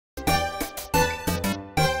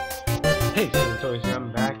Hey Senators,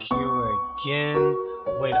 I'm back here again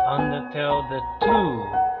with Undertale the 2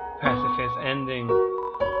 Pacifist ending,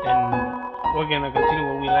 and we're gonna continue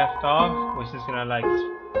where we left off. We're just gonna like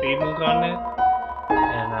speed move on it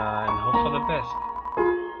and hope for the best.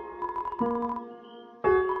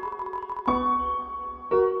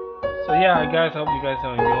 So yeah guys, I hope you guys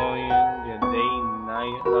are enjoying your day,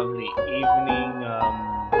 night, lovely evening,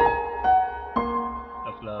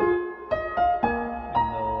 of love.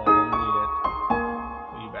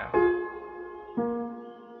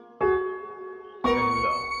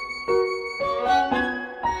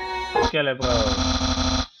 Bro.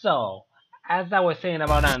 So, as I was saying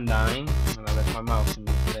about Undyne, I'm gonna let my mouse in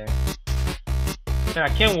there. And I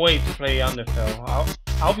can't wait to play Undertale. I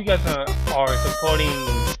hope you guys are supporting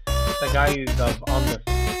the guys of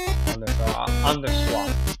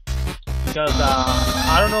Underswap. Because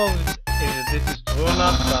I don't know if this is true or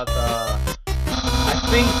not, but I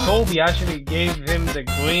think Toby actually gave him the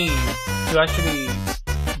green to actually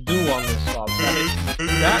do Underswap.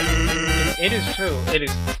 It is true. It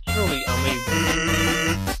is truly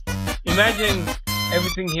amazing. Imagine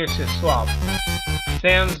everything here is just swap.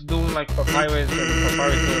 Sans doing like Papyrus and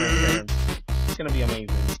Papyrus doing like Sans. It's gonna be amazing.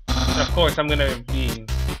 And of course I'm not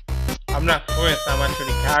first, I'm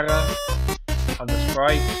actually Kara on the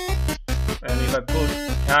sprite. And if I put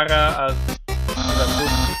Kara as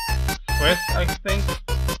first, I think,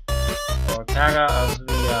 or Kara as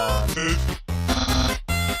the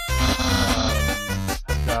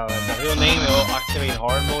real name, it will activate in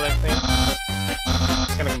hard mode, I think.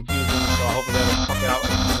 It's kind of confusing, so I hope they don't fuck it out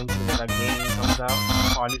when that game comes out,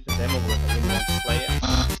 or at least the demo version. I really want to play it.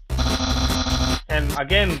 And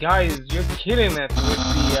again, guys, you're killing it with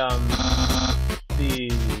the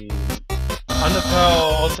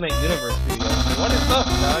Undertale Alternate Universe videos. What is up,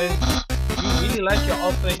 guys? You really like your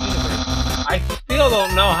Alternate Universe? I still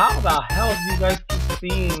don't know how the hell you guys keep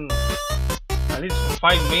seeing, at least for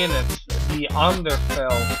 5 minutes, the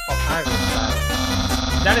Undertale Papyrus battle.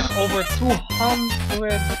 That is over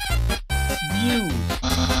 200 views.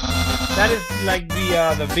 That is like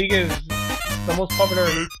the biggest, the most popular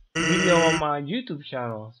video on my YouTube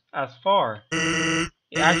channel as far.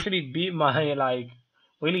 It actually beat my like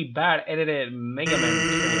really bad edited Mega Man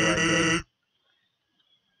trailer right there.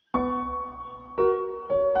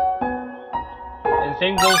 And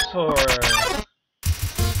same goes for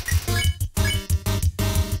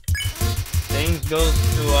goes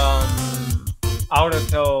to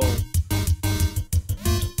Undertale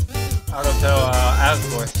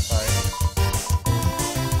Asgore, sorry.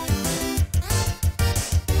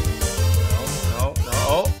 No.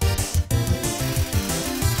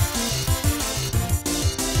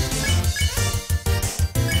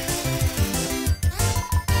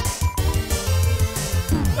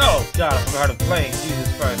 Oh god, I forgot how to play. Jesus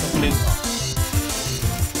Christ, hopefully.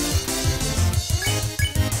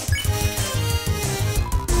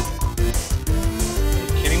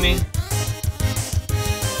 Me?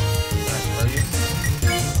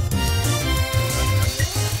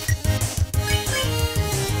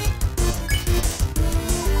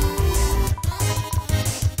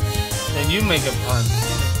 And you make a pun.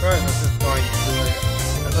 Jesus Christ, I'm just going to do it.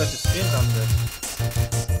 I'd like to spin on this.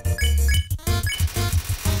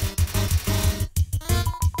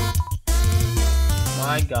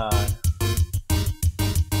 My god.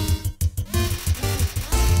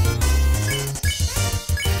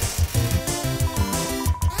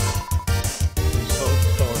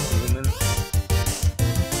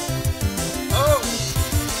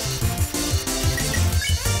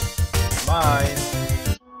 Bye.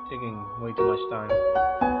 Taking way too much time.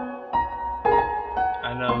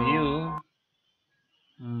 I know you.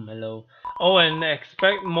 Hello. Oh, and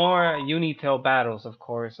expect more Undertale battles, of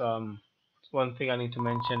course. One thing I need to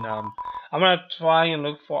mention. I'm gonna try and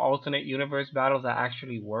look for alternate universe battles that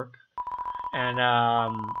actually work, and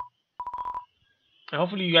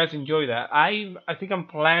hopefully you guys enjoy that. I think I'm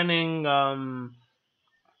planning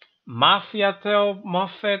Mafia Tale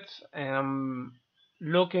Muffet, and I'm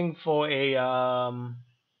looking for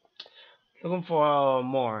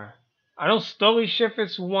more. I know Story Shift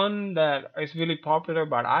is one that is really popular,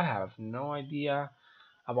 but I have no idea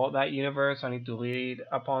about that universe. I need to read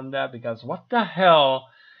upon that, because what the hell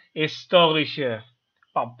is Story Shift?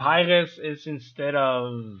 Papyrus is instead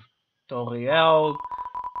of Toriel.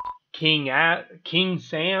 King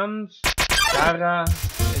Sans. Kara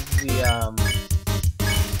is the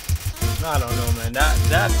I don't know, man.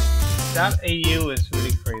 That AU is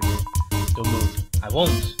really crazy to move. I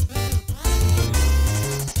won't.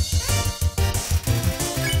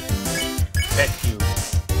 Bet you.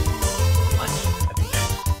 Much.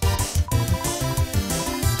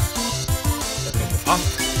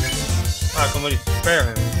 Ah, como dice, spare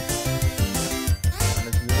him.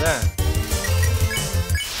 Let's do that.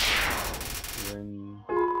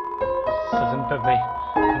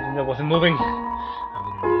 Something that wasn't moving. I'm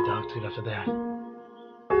gonna need a dog treat after that.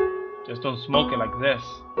 Just don't smoke it like this.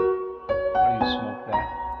 Why do you smoke that?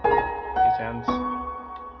 His hands.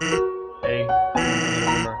 Hey,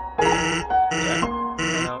 remember. Yeah,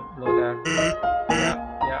 now, blow that.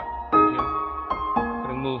 Yeah, thank you.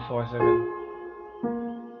 Couldn't move for a second.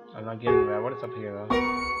 I'm not getting that. What is up here though? Oh,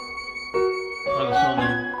 the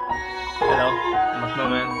snowman. Hello, I'm a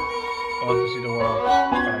snowman. I want to see the world, but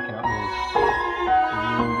I cannot move. If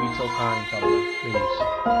you will be so kind, Solomon, please,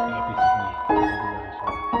 take a piece of me. I'll be very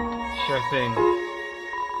far. Sure thing.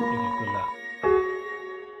 Thank you, good luck.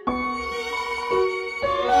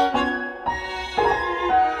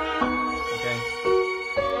 Okay.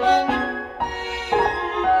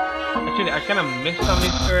 Actually, I kind of missed some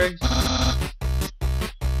Easter eggs.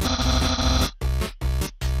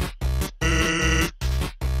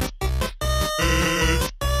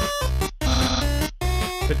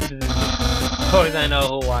 Of course, I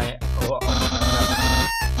know who I am.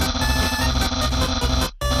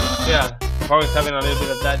 Yeah, I'm probably having a little bit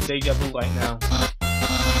of that deja vu right now.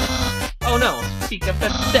 Oh no, speak of the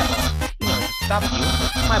devil. In order to stop you,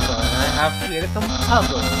 my brother and I have created some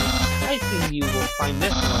puzzles. I think you will find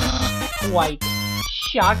this one quite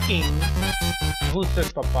shocking. Who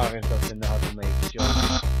says Papa doesn't know how to make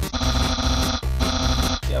jokes?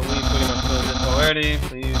 Yeah, we pretty much know this already.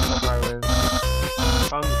 Please, no pirates.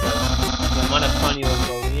 The amount of fun you will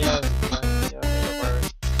go. Yeah,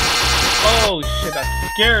 oh shit, that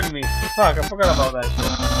scared me. Fuck, I forgot about that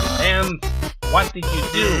shit. And what did you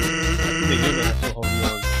do? I think the unit has to hold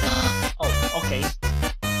yours. Oh, okay.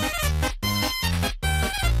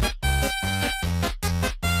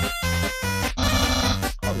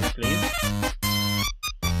 Copy, please.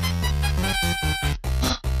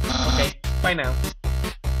 Okay, bye now.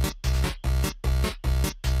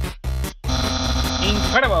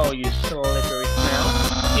 Incredible, you slippery snail.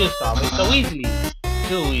 You solved it so easily.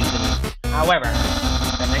 Too easily. However,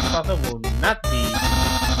 the next puzzle will not be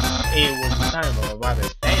a time or rather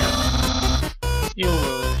stand. You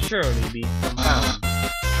will surely be confounded. I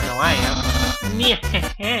know I am.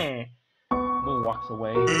 Moon walks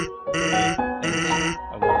away. I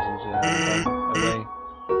wasn't away.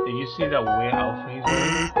 Did you see that weird outfit he's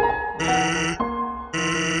wearing?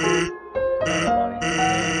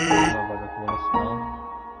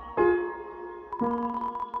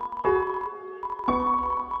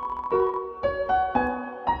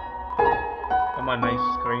 A nice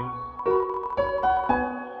screen.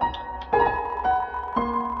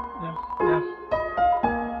 Yeah.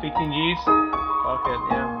 15 G's. Fuck it,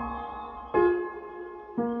 yeah.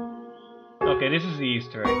 Okay, this is the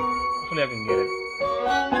Easter egg. Hopefully I can get it.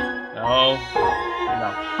 No. Get the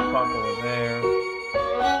fuck over there.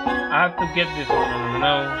 I have to get this.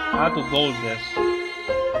 No. I have to gold this.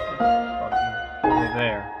 Fucking over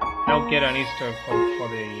there. I'll get an Easter egg for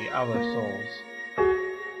the other souls.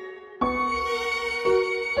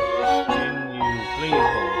 Please go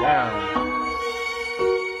down.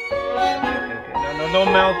 Okay. No,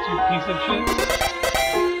 don't melt, you piece of shit.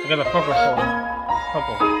 I got a purple soul.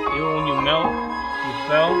 Purple. Even when you melt, you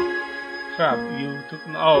fell. Trap. You took.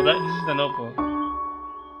 Oh, this is the notebook.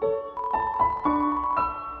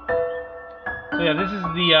 So yeah, this is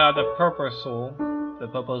the purple soul. The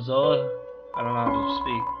purple soul. I don't know how to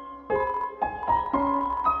speak.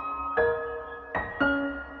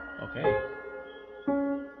 Okay.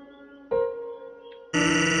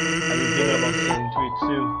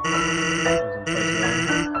 Too.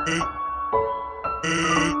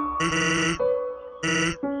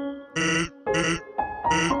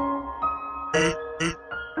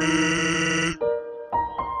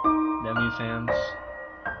 Them these hands.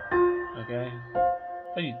 Okay.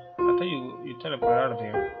 I thought you teleported out of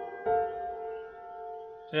here.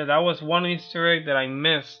 So yeah, that was one Easter egg that I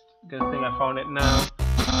missed. Good thing I found it now.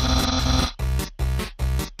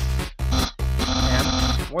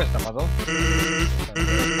 Where's the puzzle?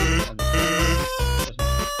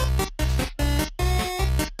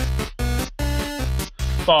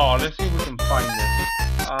 Oh, let's see if we can find this.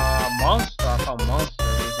 Monster. I found monster.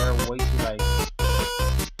 Is there a way to like?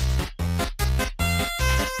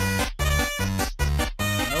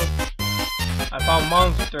 Nope. I found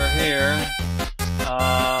monster here.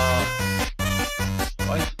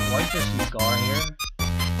 Why is there cigar here?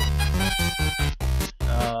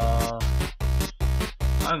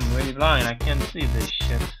 I'm really blind, I can't see this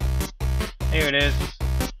shit. Here it is.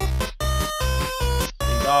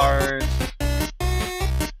 Cigars.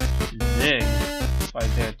 Zig.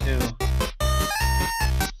 Right there too.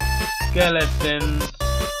 skeletons.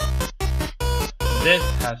 This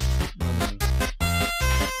has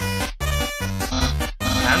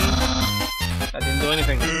and I didn't do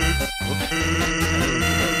anything. Oops.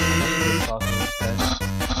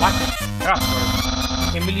 What? Crossword. I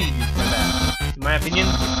can't believe you said that. In my opinion,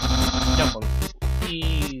 jumble.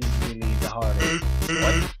 Easily the hardest.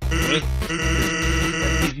 What? Really?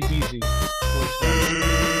 That's easy peasy.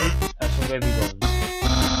 That's from where we go.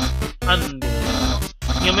 Unbelievable.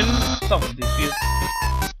 Human, solve this field.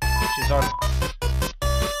 Which is hard.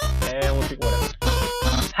 And we'll pick whatever.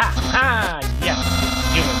 Ha ha! Yes!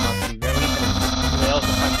 Human must be very intelligent. They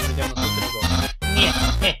also find the demo so difficult. Yeah!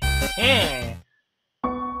 Heh! Heh!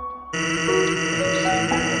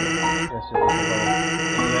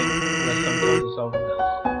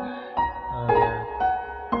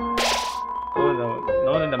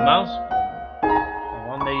 Knowing the mouse,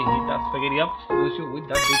 one day he heat that spaghetti up with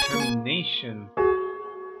that determination.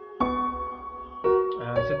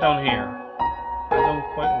 Sit down here. I don't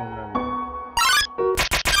quite remember.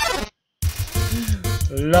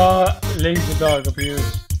 Lazy dog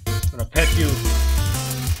appears. I'm gonna pet you.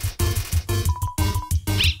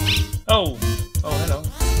 Oh, hello.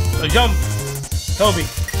 So jump, Toby.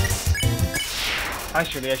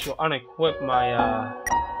 Actually, I should unequip my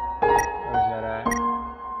where's that at?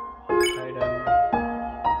 Item.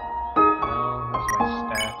 Oh, where's my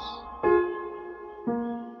stats?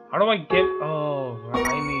 How do I get? Oh, I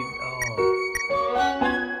need.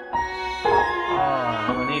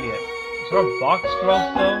 I'm an idiot. Is there a box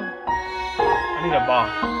glove though? I need a box.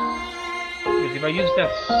 Because if I use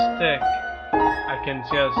that stick, I can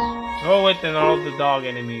just throw it and all the dog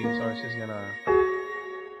enemies are just gonna.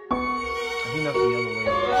 I think that's the other way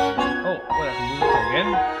around. Oh, wait, I can do this again?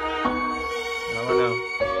 No, right now.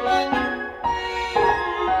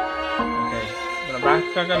 Okay, I'm gonna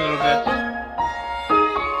backtrack a little bit. Oh,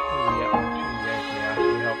 yeah,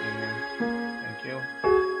 actually help me here. Thank you.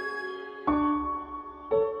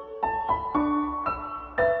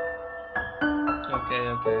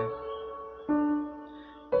 Okay.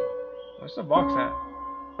 Where's the box at?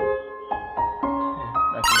 Yeah,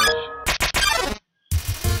 that's an itch.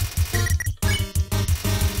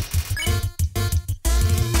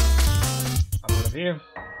 I'm out of here.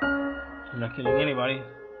 I'm not killing anybody.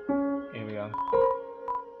 Here we go.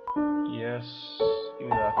 Yes. Give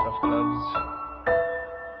me that tough gloves.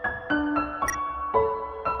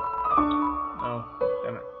 Oh,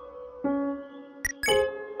 damn it.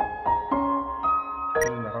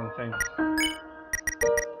 Doing the wrong thing.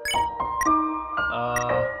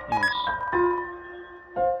 Use.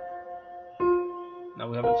 Now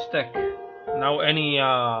we have a stick. Now any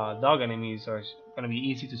dog enemies are gonna be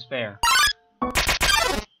easy to spare. Oh,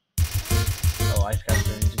 ice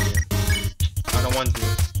caster needs to be here. I don't want to.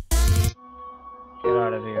 Get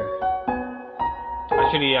out of here.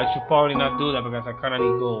 Actually, I should probably not do that because I kinda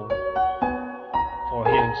need gold for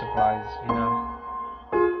healing supplies, you know.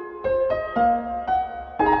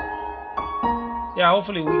 Yeah,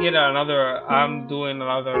 hopefully we get another. I'm doing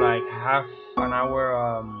another like half an hour.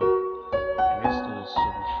 Let's do this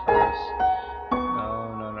super fast.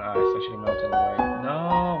 No, it's actually melting away.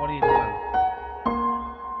 No, what are you doing?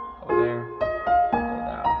 Go there. Go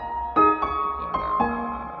down. Go down.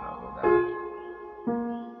 No, go down.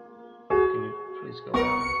 Can you please go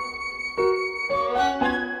down?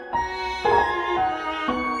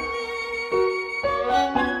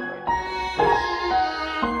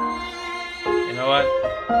 You know what?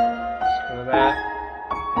 Screw that.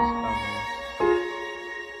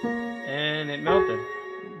 And it melted.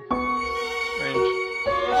 Strange.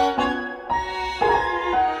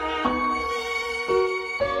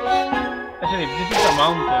 Actually, if this is a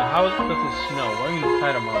mountain, how does it snow? We're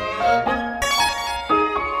inside a mountain, right?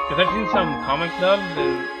 Because I've seen some comic dubs,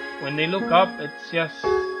 and when they look up, it's just.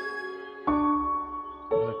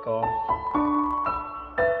 What's it called?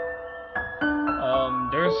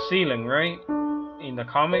 There's ceiling, right? In the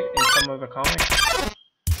comic, in some of the comics.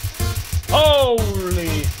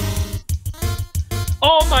 Holy!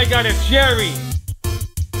 Oh my god, it's Jerry!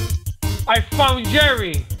 I found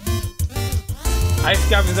Jerry! Ice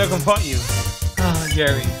Captain doesn't confront you. Ah,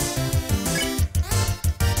 Jerry.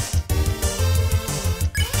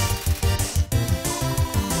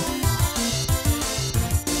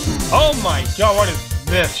 Oh my god, what is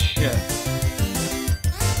this shit?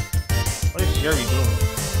 What is Jerry doing?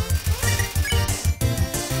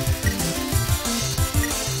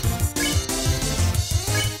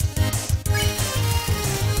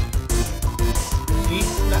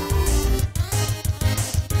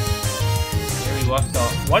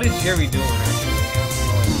 What is Jerry doing actually? I have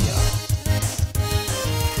no idea.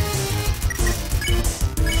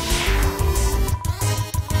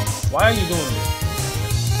 Why are you doing this?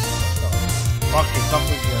 Fuck it, up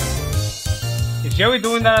with Jerry. Is Jerry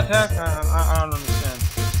doing that attack? I don't understand.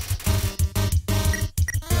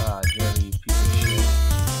 Ah, Jerry, you piece of shit.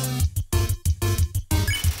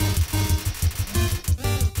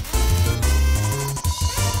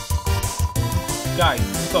 Guys,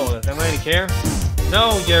 so does anybody care?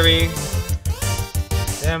 No, Jerry.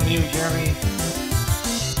 Damn you, Jerry.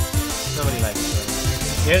 Nobody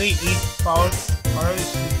likes Jerry. Jerry eats powdered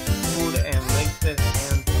food and licks it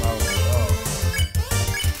and flowers. Oh.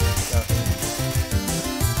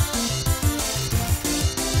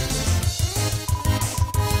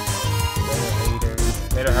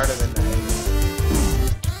 Better harder than the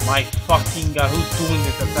hater. My fucking god, who's doing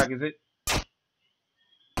this attack? Is it?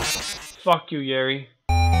 Fuck you, Jerry.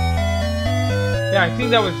 Yeah, I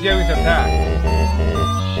think that was Jerry's attack.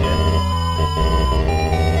 Shit.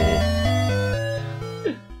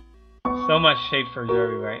 So much shade for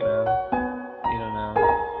Jerry right now. You don't know.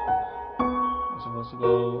 I'm supposed to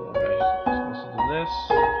go. Okay, I'm supposed to do this.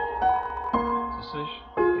 This-ish.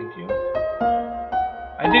 Thank you.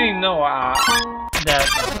 I didn't know that.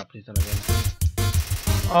 Oh, please don't again.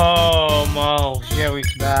 Oh, Mo.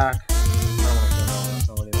 Jerry's back.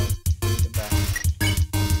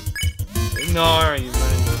 Ignore you,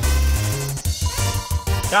 man.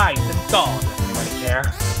 Guys, it's gone. Does anybody care?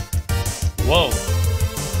 Whoa.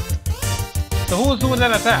 So who was doing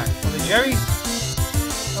that attack? Was it Jerry?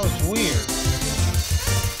 That was weird.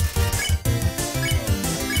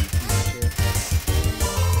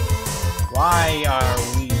 Why are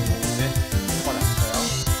we doing this? What a fail.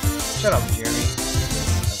 Shut up, Jerry.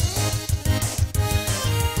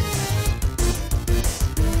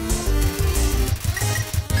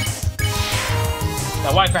 The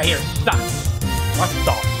Wi-Fi here sucks. What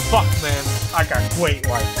the fuck, man? I got great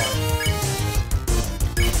Wi-Fi.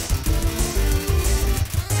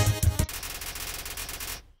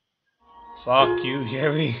 Fuck you,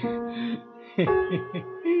 Jerry.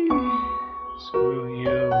 Screw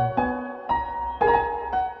you.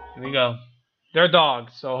 Here we go. They're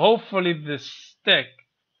dogs, so hopefully this stick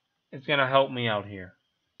is gonna help me out here.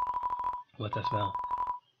 What's that smell?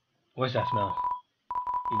 Where's that smell?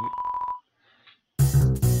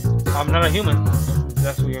 I'm not a human.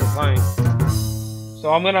 That's what you're implying.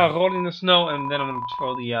 So I'm gonna roll in the snow and then I'm gonna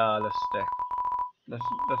throw the stick. That's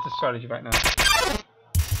the strategy right now.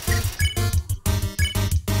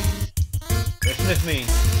 Dismiss me.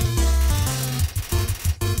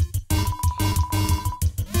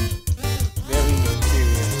 Very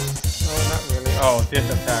mysterious. No, not really. Oh, this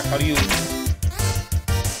attack. How do you?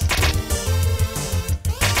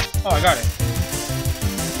 Oh, I got it.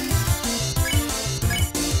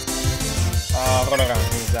 Go around,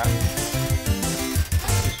 use that.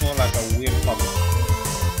 It's more like a weird puppet.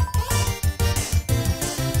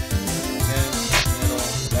 Again, middle,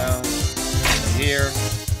 down, here.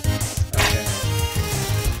 Okay.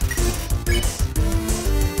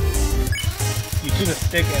 You shoot a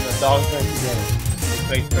stick and the dog's going to get it. The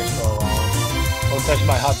great fish go wrong. Don't touch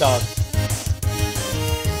my hot dog.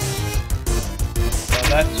 So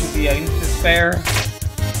that should be an instant spare.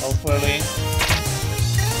 Hopefully.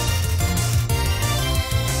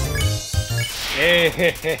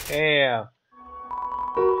 Yeah.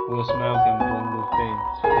 Will smell can bring new things.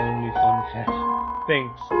 Only fun fact.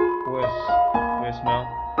 Thanks. Where's smell?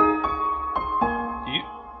 You?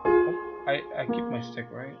 Oh, I keep my stick,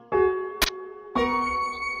 right?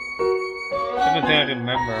 Second thing I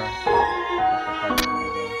remember.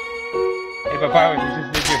 Hey, Papyrus,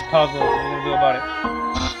 this is your puzzle. What are you gonna do about it?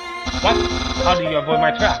 What? How do you avoid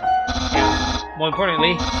my trap? Yeah. More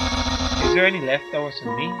importantly, is there any leftovers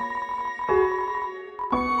for me?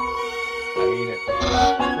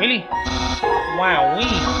 Really? Wow, we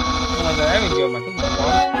was I ever enjoyed my food before.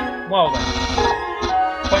 Well then.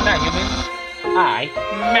 But not human. I,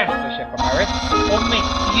 Master Chef Papyrus, will make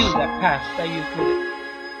you the pasta you could.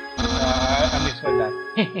 I misread that.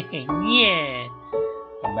 Yeah.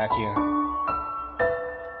 Come back here.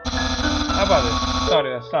 How about this?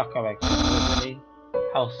 Started a stock collection, really?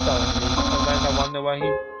 How suddenly. Sometimes I wonder what he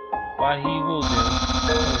will do.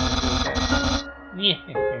 Yeah.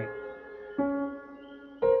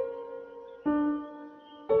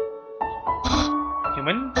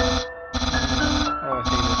 Human? Oh, I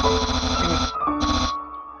see this.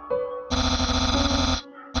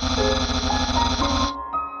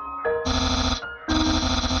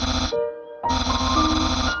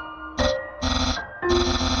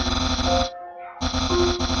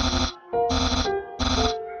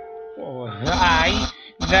 Oh, I,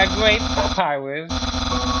 the great Papyrus.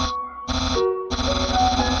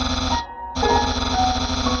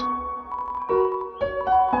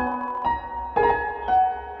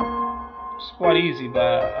 lazy,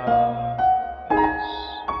 but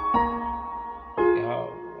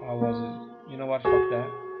how was it? You know what? Fuck that.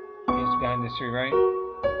 It's behind this tree, right?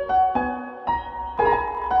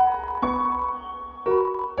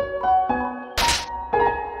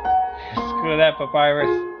 Screw that, Papyrus.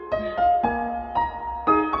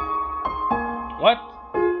 What?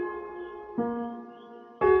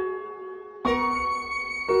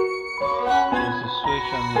 There's a switch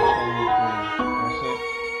on the channel 3. Press it.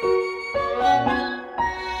 Yes.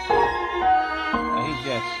 I hate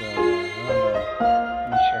yes, so I don't know. Let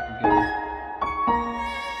me check again.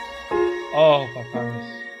 Oh, Papyrus.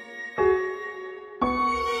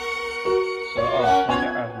 So, oh, okay, I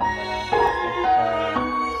remember now.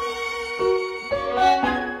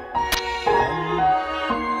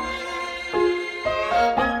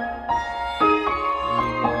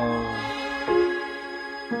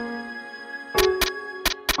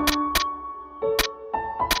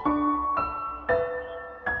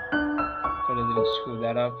 Screw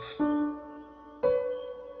that up.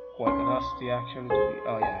 Quite rusty actually to be.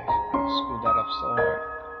 Oh yeah, I screwed that up so hard.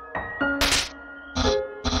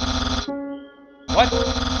 What?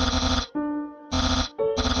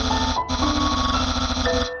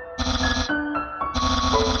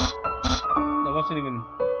 That wasn't even.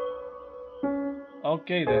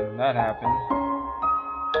 Okay then, that happened.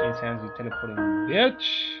 His hands are teleporting, bitch.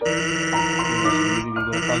 You must really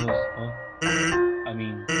go to puzzles, huh? I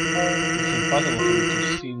mean, it's impossible for me to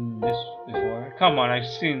have seen this before. Come on, I've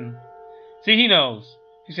seen. See, he knows.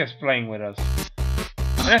 He's just playing with us.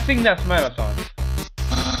 And I think that's marathon.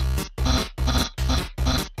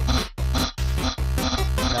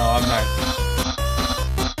 No, I'm not.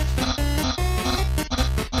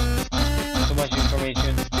 So much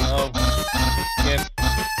information. No. Skip.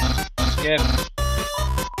 Skip.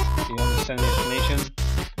 Do you understand the information?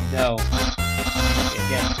 No. Okay,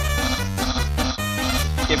 again.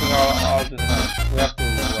 Skipping all the time.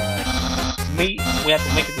 We have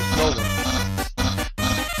to make it the slogan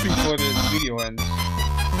before this video ends.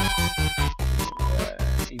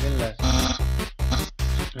 Even less.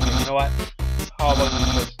 Okay, you know what? How about you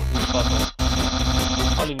just do the puzzle?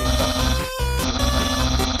 I'll leave you the puzzle.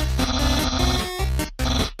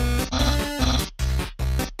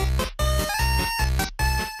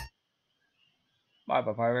 Bye,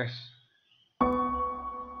 Papyrus.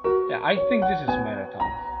 Yeah, I think this is marathon.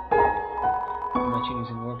 The machine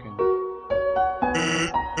isn't working.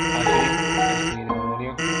 Actually,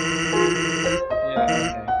 audio. Yeah,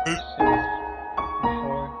 okay. Same as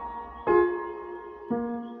before.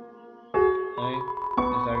 Hey, is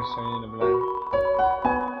that starting in the blind?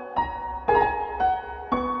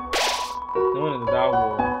 No one in the dog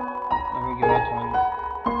will never give up on.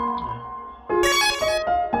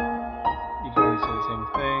 You probably say the same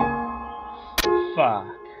thing. Fuck.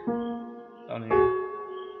 Down here.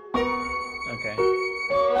 Okay.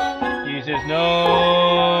 Jesus, no!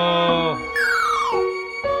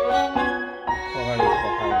 What are these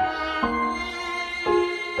Papyrus?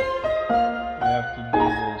 We have to do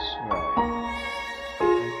this right.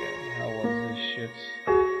 Okay, how was this shit?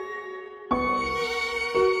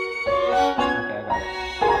 Okay, I got it.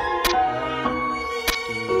 1,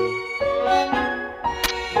 2, 3, 4,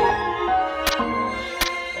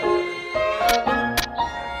 5, 6,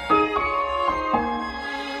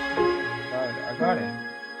 7. I got it.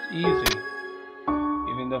 It's easy.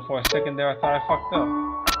 Even though for a second there I thought I fucked up.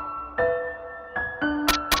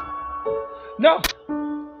 No!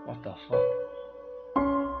 What the fuck?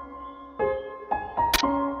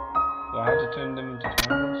 Do I have to turn them into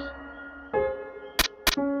triangles?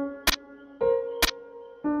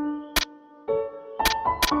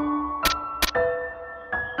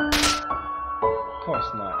 Of course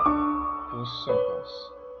not. It was circles.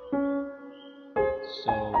 So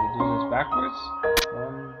we do this backwards. 1,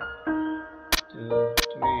 2,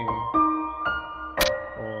 3,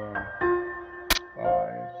 4, 5.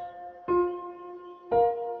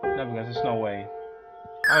 No, because there's no way.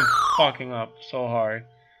 I'm fucking up so hard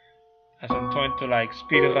as I'm trying to like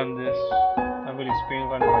speed run this. I'm really speed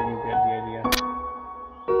run, but you get the idea.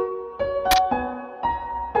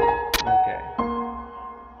 Okay.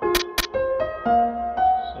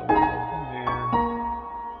 So we go from here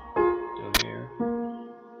to here.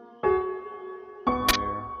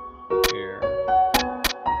 Here.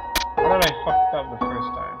 How did I fucked up the first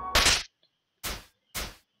time?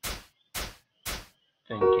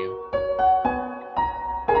 Thank you.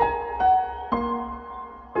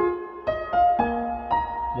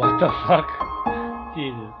 What the fuck?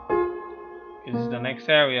 Jesus. This is the next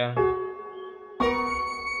area.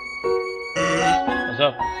 What's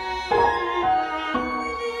up?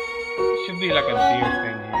 Should be like a deer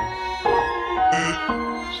thing here.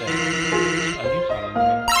 Shit. Are you following me?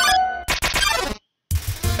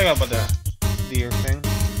 Check out about the deer thing.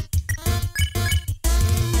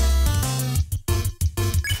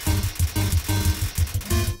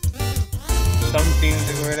 Something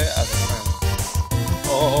integrated at the time.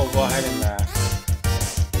 Oh, go ahead and laugh.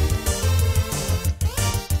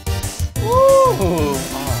 Woo! Oh,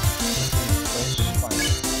 fish, fine.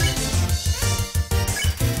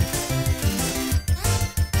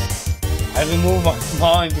 I remove a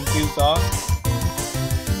small and confused dog.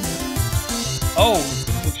 Oh,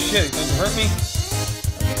 shit, it's going to hurt me?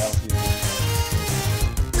 Okay, that was easy.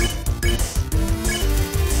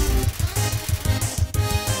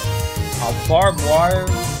 A barbed wire?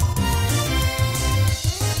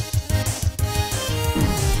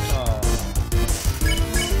 Oh.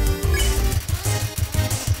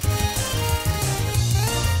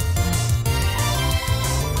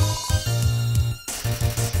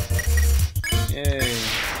 Yay.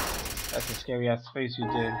 That's a scary ass face you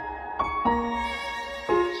did.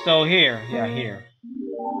 So here, yeah, here.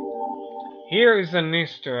 Here is an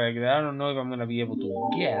Easter egg that I don't know if I'm gonna be able to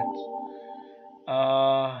get.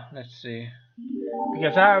 Let's see.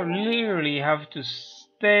 Because I literally have to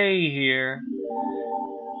stay here,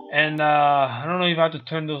 and I don't know if I have to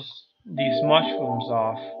turn these mushrooms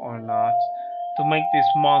off or not to make this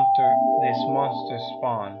monster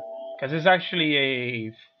spawn. Because it's actually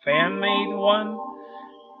a fan-made one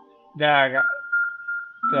that I got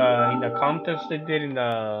in the contest they did in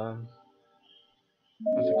the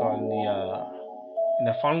what's it called in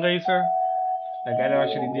the fundraiser. The guy that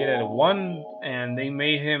actually did it won, and they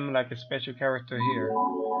made him like a special character here.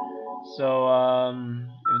 So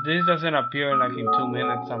if this doesn't appear like in 2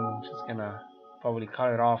 minutes, I'm just gonna probably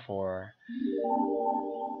cut it off or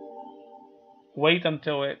wait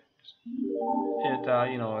until it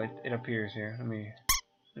appears here. Let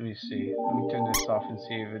me see. Let me turn this off and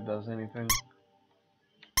see if it does anything.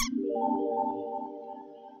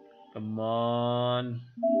 Come on.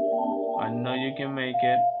 I know you can make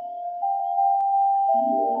it.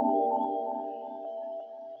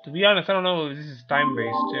 To be honest, I don't know if this is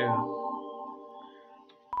time-based too.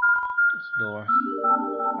 This door.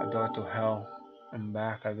 A door to hell. I'm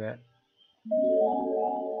back, I bet.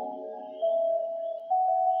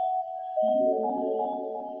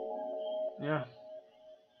 Yeah.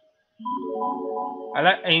 I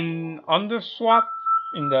like in Underswap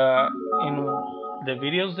in the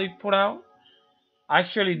videos they put out.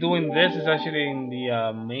 Actually, doing this is actually in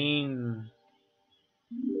the main.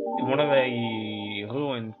 In one of the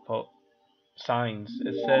ruined signs,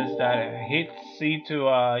 it says that hit C to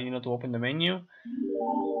to open the menu,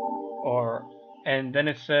 and then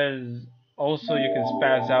it says also you can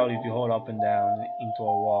spaz out if you hold up and down into a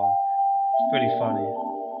wall. It's pretty funny.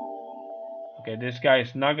 Okay, this guy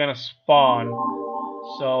is not gonna spawn,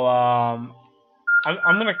 so I'm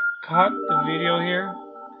gonna cut the video here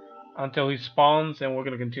until he spawns, and we're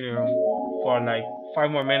gonna continue for like 5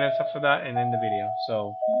 more minutes after that and end the video.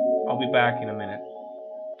 So I'll be back in a minute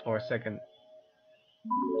or a second.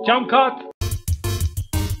 Jump cut!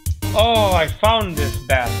 Oh, I found this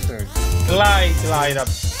bastard. Glide up.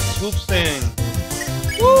 Swoops in.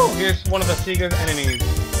 Woo! Here's one of the secret enemies.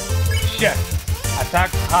 Shit.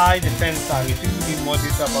 Attack high, defense high. You seem to be more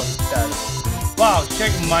detailed about his status. Wow,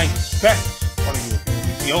 check my specs. What are you?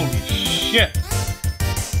 He's the only shit.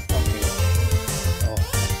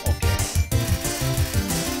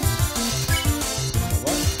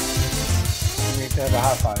 Have a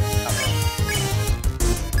high five.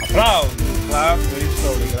 Applause! You clap very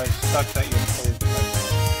slowly. I sucked at your face.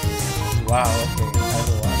 Wow, okay.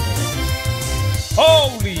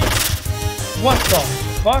 Holy! What the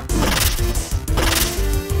fuck?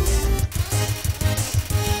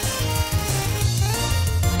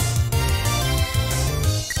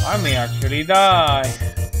 I may actually die.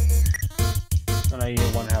 And I hear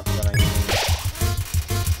one half that I need.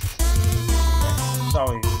 Okay.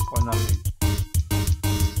 Sorry for nothing.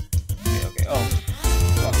 Oh,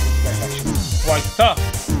 fuck, this guy's actually quite tough.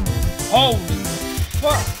 Holy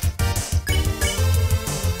fuck!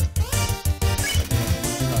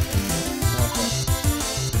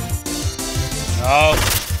 No.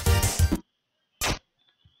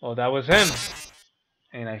 Oh, that was him.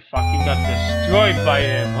 And I fucking got destroyed by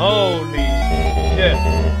him. Holy shit.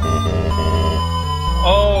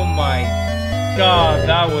 Oh my god,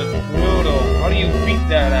 that was brutal. How do you beat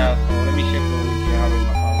that asshole? Let me check what we can have in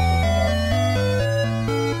my house.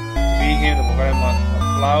 Be here, the program must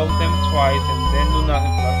applaud them twice and then do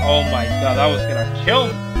nothing for that. Oh my god, that was gonna kill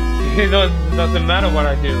me. It doesn't matter what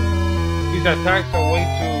I do. These attacks are way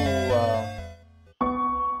too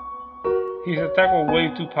His attack was way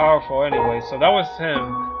too powerful anyway, so that was him.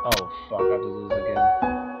 Oh fuck, I have to do this again.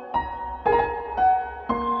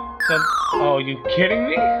 So, oh, you kidding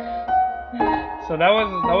me? So that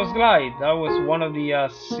was Glide. That was one of the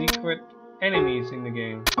secret enemies in the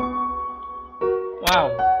game. Wow.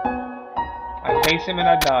 I faced him and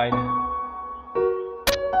I died.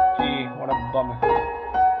 Gee, what a bummer.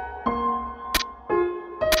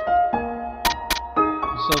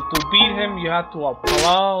 So to beat him, you have to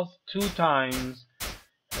applaud 2 times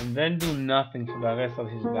and then do nothing for the rest of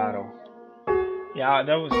his battle. Yeah,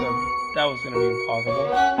 that was gonna be impossible.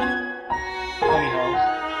 20 health.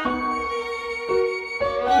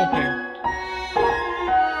 Okay.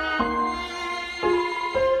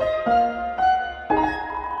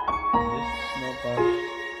 This is Snowpuff.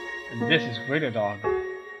 And this is Greater Dog.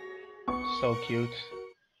 So cute.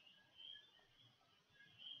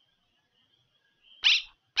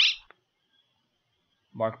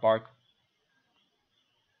 Bark, bark.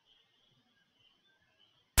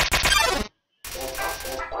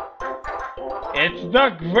 It's the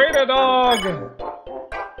Greater Dog!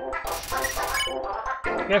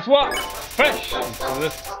 Guess what? Fish! So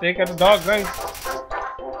let's take out the dog, guys.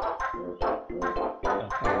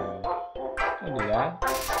 Don't do that.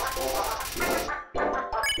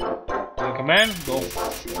 The command, go.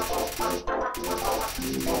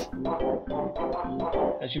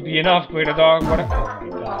 That should be enough, Greater Dog. What a, oh my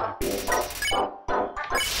god.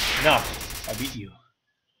 Enough. I beat you.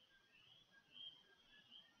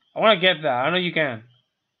 I want to get that. I know you can.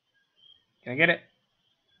 Can I get it?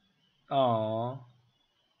 Oh.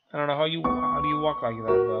 I don't know how do you walk like that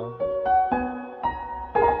though.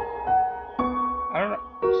 I don't know.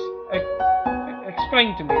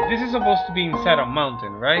 Explain to me. This is supposed to be inside a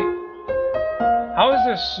mountain, right? How is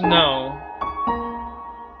there snow?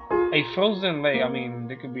 A frozen lake. I mean,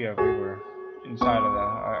 there could be a river inside of that.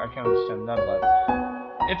 I can't understand that, but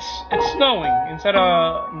it's snowing inside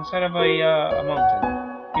of a mountain.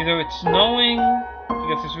 Either it's snowing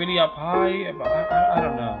because it's really up high. I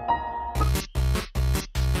don't know.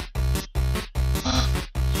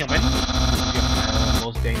 Human,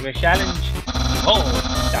 most dangerous challenge. Oh,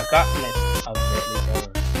 the gauntlet of deadly terror.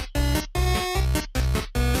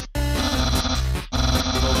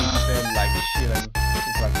 Like shit, and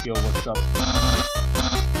it's like, yo, what's up?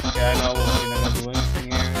 Okay, I know we're not gonna do anything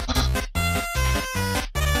here.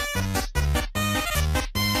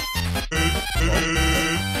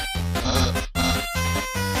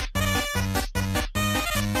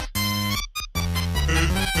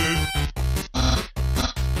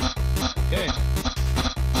 Okay.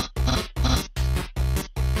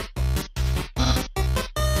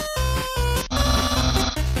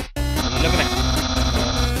 Look at that.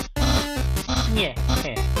 Yeah.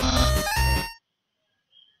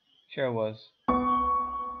 Sure was. Oh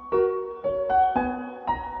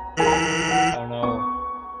no.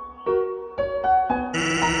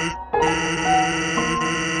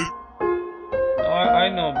 Oh, I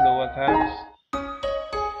know blue attacks.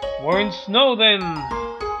 We're in snow then.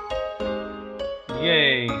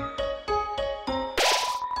 Yay.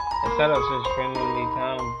 The setup says friendly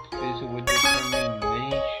town. Busy with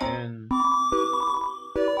determination.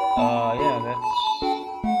 Yeah, that's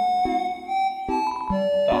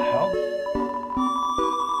the hell?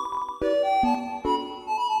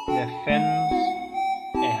 Defense.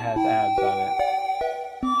 It has abs on it.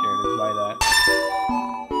 Sure, let's buy that.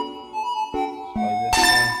 Let's buy this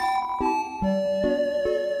one.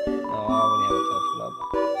 No, I already have a tough love.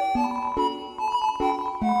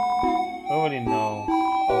 I already know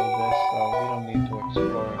all this, so we don't need to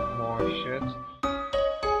explore more shit.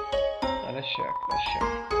 Now, let's check this.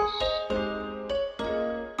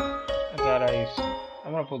 I got ice.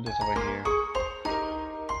 I'm gonna put this over here.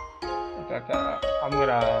 I'm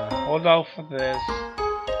gonna hold out for this.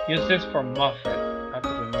 Use this for Muffet. I have to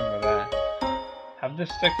remember that. Have this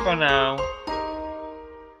stick for now.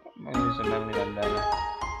 I'm gonna use the manly bandana.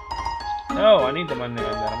 No, I need the manly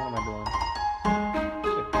bandana. What am I doing?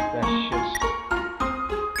 Get that shit.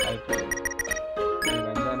 I put the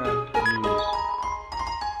bandana. Use.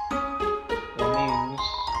 That means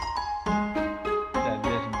that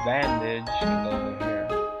this bandage can go over here.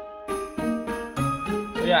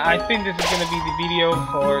 So yeah, I think this is gonna be the video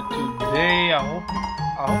for today. I hope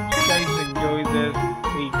you guys enjoyed this.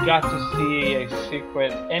 We got to see a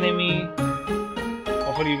secret enemy.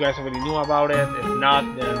 Hopefully you guys already knew about it. If not,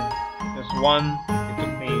 then there's one. It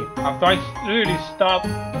took me, after I literally stopped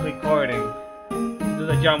recording, to do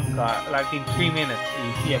the jump cut, like in 3 minutes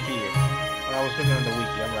he appeared. When I was looking on the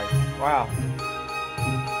wiki, I'm like, wow.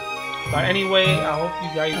 But anyway, I hope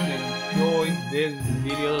you guys enjoyed this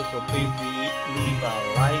video, so please leave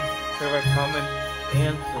a like, favorite, comment,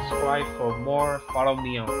 and subscribe for more. Follow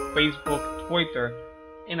me on Facebook, Twitter,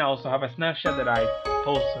 and I also have a Snapchat that I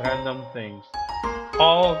post random things.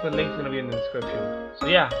 All the links are gonna be in the description. So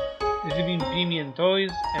yeah, this has been Jimmy and Toys,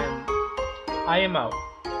 and I am out.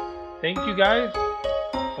 Thank you guys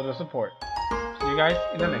for the support. See you guys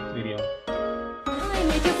in the next video.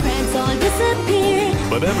 Make your friends all disappear.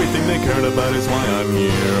 But everything they cared about is why I'm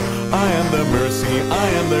here. I am their mercy, I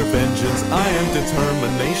am their vengeance, I am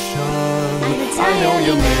determination. I know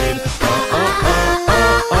you're made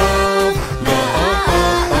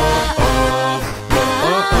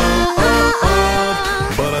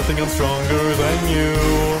but I think I'm stronger